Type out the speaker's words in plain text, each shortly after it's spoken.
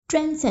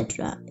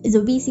Trendsetra is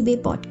a VC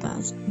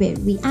podcast where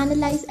we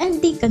analyze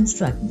and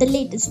deconstruct the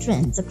latest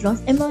trends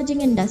across emerging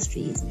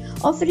industries,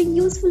 offering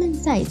useful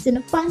insights in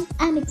a fun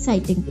and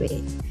exciting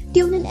way.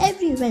 Tune in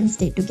every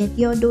Wednesday to get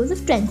your dose of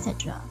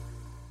Trendsetra.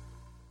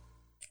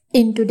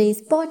 In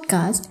today's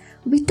podcast,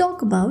 we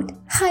talk about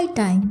High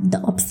Time,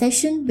 the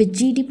obsession with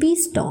GDP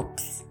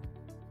stocks.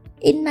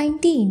 In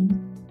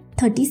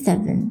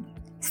 1937,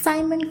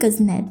 Simon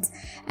Kuznets,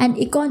 an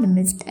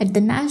economist at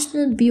the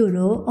National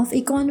Bureau of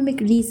Economic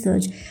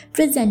Research,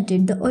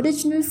 presented the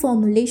original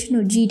formulation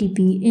of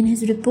GDP in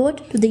his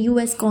report to the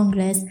US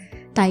Congress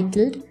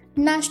titled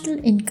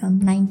National Income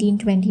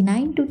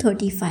 1929 to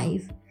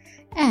 35.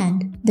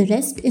 And the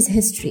rest is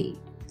history.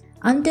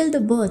 Until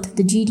the birth of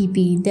the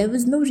GDP, there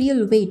was no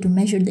real way to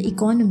measure the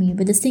economy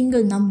with a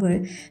single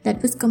number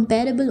that was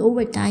comparable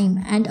over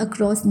time and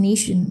across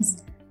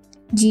nations.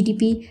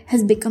 GDP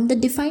has become the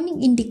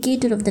defining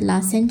indicator of the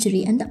last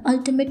century and the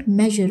ultimate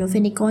measure of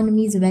an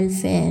economy's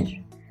welfare.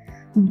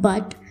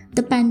 But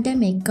the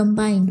pandemic,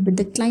 combined with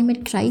the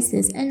climate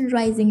crisis and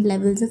rising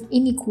levels of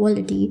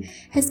inequality,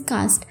 has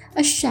cast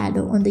a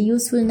shadow on the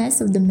usefulness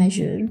of the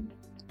measure.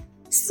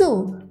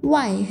 So,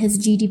 why has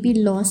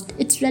GDP lost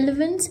its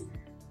relevance?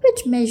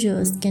 Which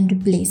measures can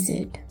replace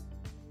it?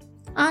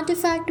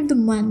 Artifact of the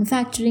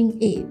manufacturing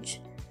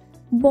age.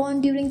 Born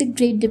during the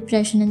Great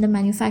Depression and the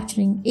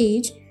manufacturing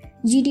age,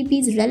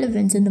 GDP's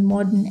relevance in the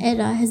modern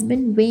era has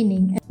been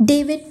waning.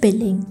 David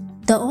Pilling,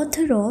 the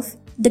author of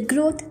The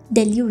Growth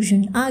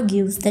Delusion,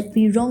 argues that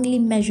we wrongly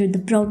measure the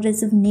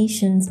progress of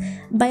nations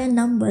by a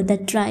number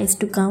that tries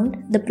to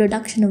count the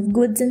production of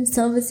goods and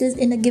services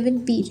in a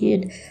given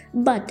period,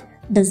 but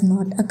does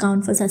not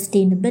account for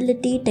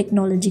sustainability,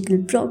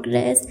 technological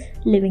progress,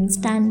 living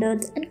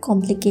standards, and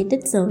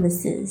complicated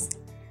services.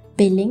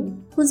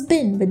 Pilling, who's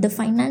been with the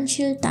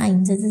Financial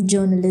Times as a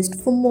journalist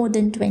for more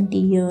than 20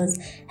 years,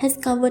 has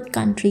covered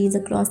countries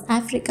across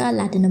Africa,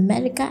 Latin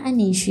America, and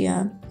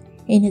Asia.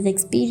 In his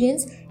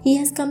experience, he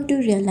has come to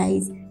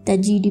realize that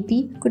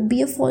GDP could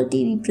be a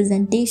faulty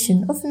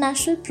representation of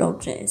national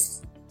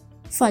progress.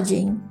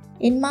 Fudging.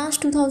 In March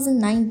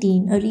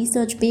 2019, a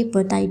research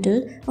paper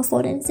titled A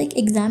Forensic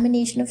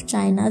Examination of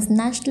China's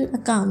National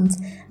Accounts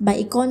by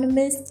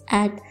economists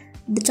at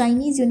the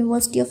Chinese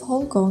University of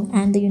Hong Kong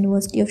and the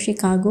University of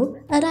Chicago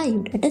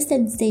arrived at a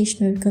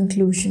sensational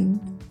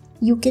conclusion.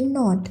 You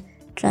cannot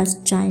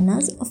trust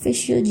China's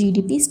official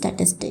GDP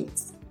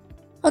statistics.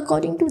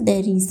 According to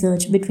their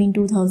research between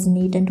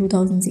 2008 and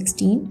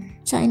 2016,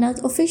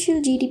 China's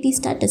official GDP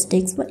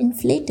statistics were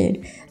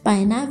inflated by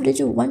an average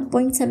of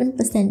 1.7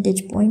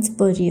 percentage points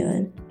per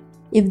year.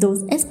 If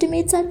those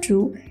estimates are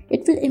true,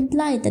 it will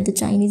imply that the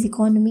Chinese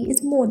economy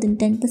is more than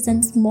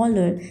 10%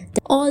 smaller than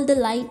all the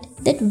light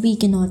that we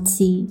cannot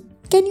see.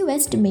 Can you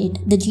estimate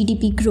the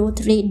GDP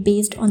growth rate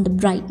based on the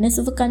brightness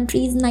of a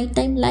country's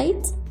nighttime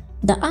lights?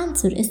 The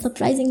answer is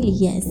surprisingly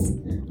yes.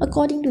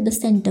 According to the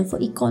Center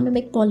for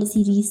Economic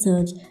Policy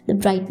Research, the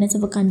brightness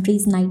of a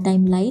country's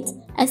nighttime lights,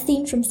 as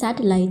seen from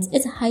satellites,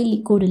 is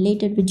highly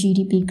correlated with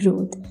GDP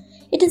growth.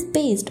 It is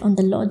based on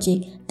the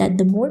logic that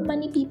the more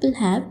money people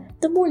have,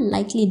 the more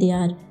likely they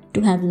are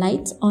to have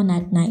lights on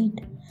at night.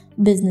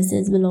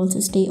 Businesses will also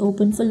stay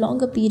open for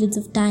longer periods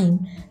of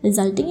time,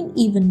 resulting in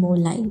even more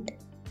light.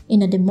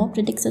 In a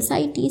democratic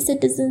society,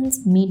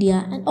 citizens,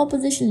 media, and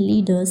opposition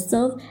leaders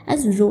serve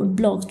as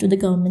roadblocks to the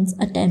government's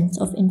attempts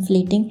of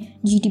inflating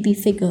GDP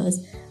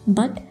figures,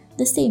 but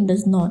the same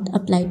does not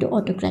apply to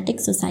autocratic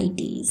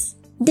societies.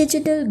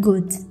 Digital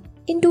goods.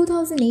 In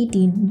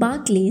 2018,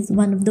 Barclays,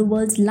 one of the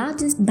world's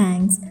largest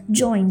banks,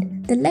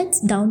 joined the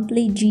Let's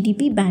Downplay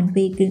GDP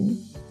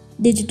bandwagon.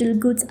 Digital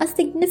goods are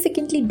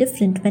significantly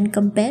different when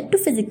compared to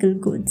physical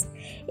goods.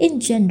 In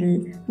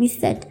general, we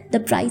set the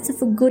price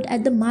of a good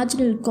at the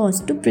marginal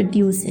cost to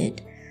produce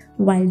it.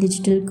 While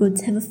digital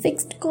goods have a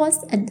fixed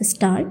cost at the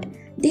start,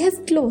 they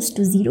have close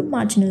to zero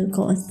marginal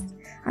costs.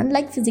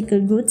 Unlike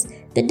physical goods,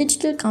 the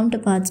digital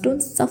counterparts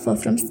don't suffer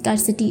from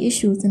scarcity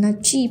issues and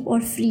are cheap or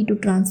free to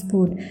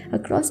transport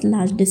across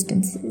large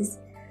distances.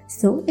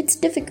 So, it's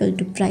difficult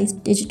to price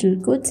digital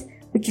goods,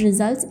 which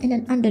results in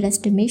an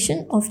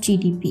underestimation of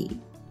GDP.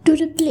 To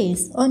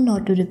replace or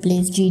not to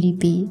replace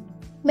GDP.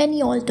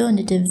 Many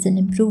alternatives and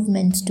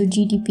improvements to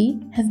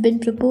GDP have been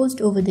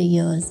proposed over the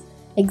years.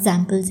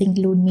 Examples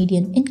include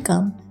median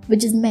income,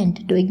 which is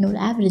meant to ignore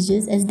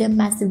averages as they are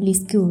massively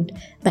skewed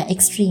by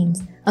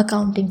extremes,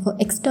 accounting for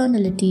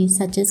externalities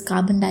such as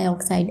carbon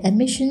dioxide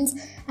emissions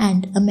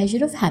and a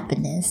measure of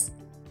happiness.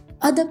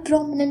 Other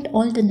prominent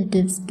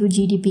alternatives to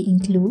GDP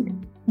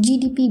include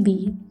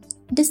GDPB.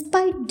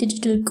 Despite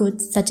digital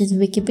goods such as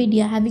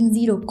Wikipedia having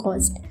zero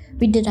cost,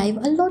 we derive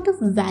a lot of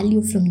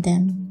value from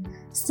them.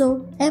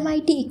 So,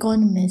 MIT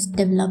economists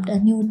developed a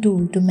new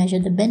tool to measure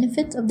the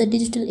benefits of the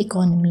digital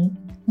economy,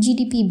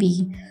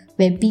 GDPB,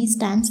 where B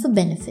stands for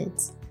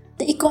benefits.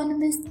 The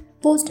economists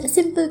posed a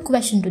simple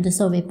question to the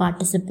survey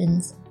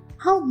participants.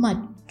 How much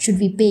should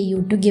we pay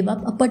you to give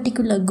up a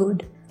particular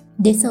good?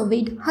 They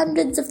surveyed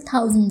hundreds of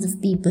thousands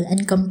of people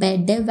and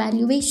compared their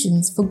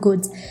valuations for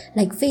goods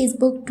like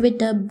Facebook,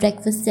 Twitter,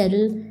 breakfast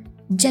cereal,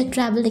 jet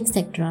travel,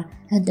 etc.,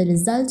 and the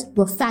results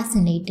were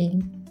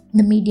fascinating.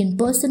 The median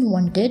person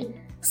wanted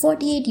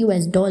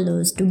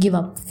 $48 to give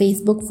up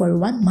Facebook for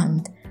 1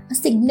 month, a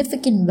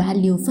significant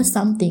value for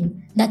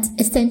something that's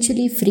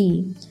essentially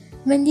free.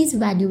 When these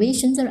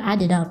valuations are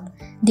added up,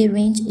 they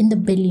range in the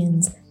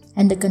billions,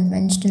 and the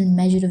conventional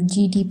measure of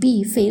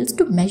GDP fails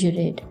to measure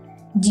it.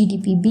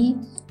 GDP-B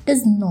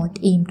does not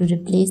aim to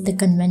replace the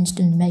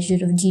conventional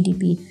measure of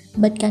GDP,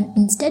 but can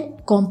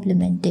instead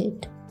complement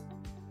it.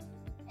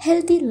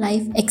 Healthy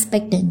life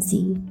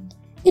expectancy.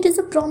 It is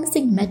a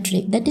promising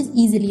metric that is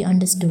easily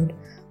understood,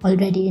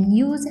 already in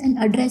use, and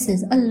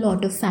addresses a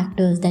lot of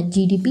factors that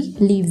GDP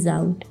leaves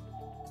out.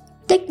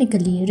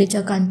 Technically,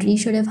 richer countries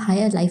should have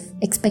higher life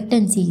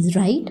expectancies,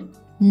 right?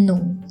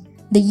 No.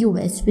 The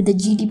US, with a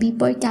GDP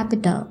per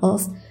capita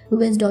of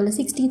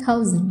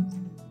 $60,000,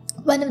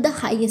 one of the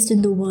highest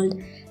in the world,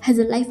 has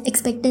a life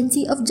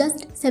expectancy of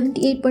just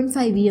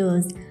 78.5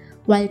 years,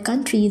 while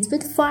countries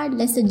with far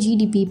lesser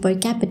GDP per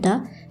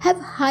capita have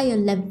higher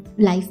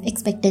life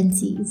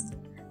expectancies.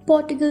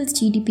 Portugal's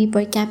GDP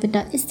per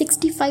capita is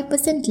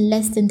 65%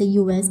 less than the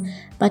US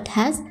but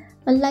has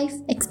a life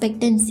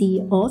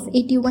expectancy of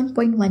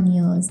 81.1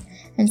 years,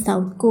 and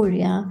South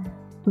Korea,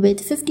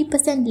 with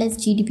 50% less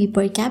GDP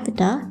per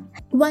capita.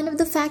 One of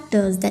the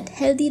factors that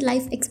healthy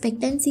life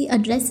expectancy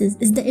addresses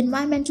is the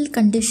environmental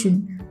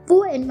condition.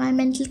 Poor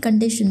environmental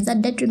conditions are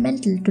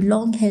detrimental to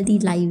long, healthy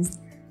lives.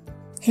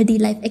 Healthy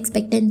life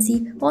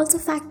expectancy also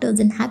factors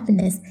in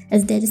happiness,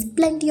 as there is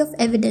plenty of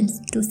evidence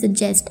to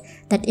suggest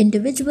that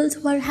individuals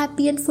who are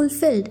happy and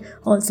fulfilled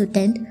also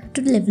tend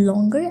to live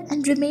longer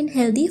and remain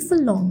healthy for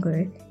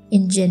longer.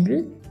 In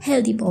general,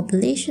 healthy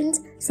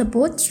populations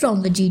support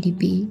stronger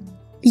GDP.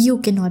 You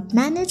cannot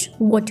manage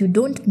what you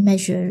don't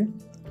measure.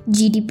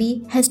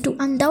 GDP has to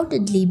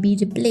undoubtedly be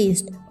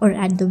replaced, or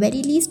at the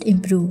very least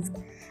improved.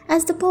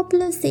 As the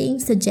popular saying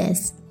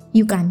suggests,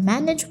 you can't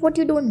manage what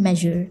you don't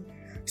measure.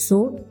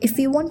 So, if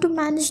we want to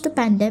manage the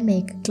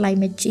pandemic,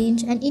 climate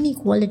change, and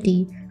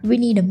inequality, we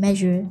need a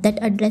measure that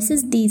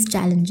addresses these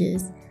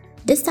challenges.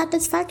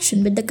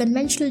 Dissatisfaction with the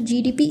conventional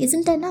GDP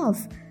isn't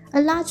enough.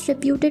 A large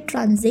reputed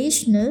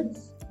transitional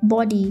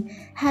body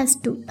has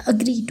to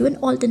agree to an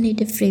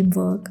alternative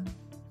framework.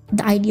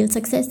 The ideal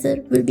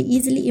successor will be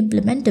easily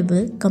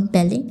implementable,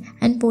 compelling,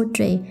 and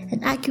portray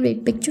an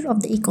accurate picture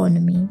of the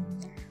economy.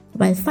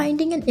 While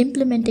finding and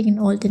implementing an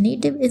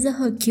alternative is a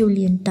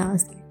Herculean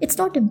task, it's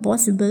not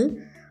impossible.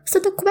 So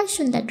the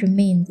question that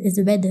remains is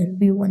whether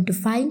we want to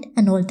find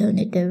an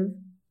alternative.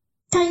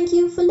 Thank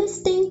you for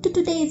listening to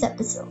today's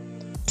episode.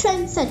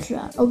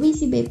 Trendsetra, a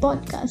VC Bay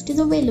podcast, is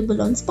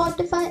available on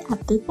Spotify,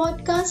 Apple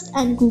Podcast,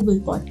 and Google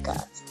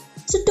Podcasts.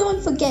 So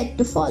don't forget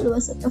to follow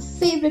us on your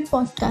favorite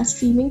podcast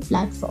streaming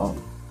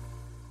platform.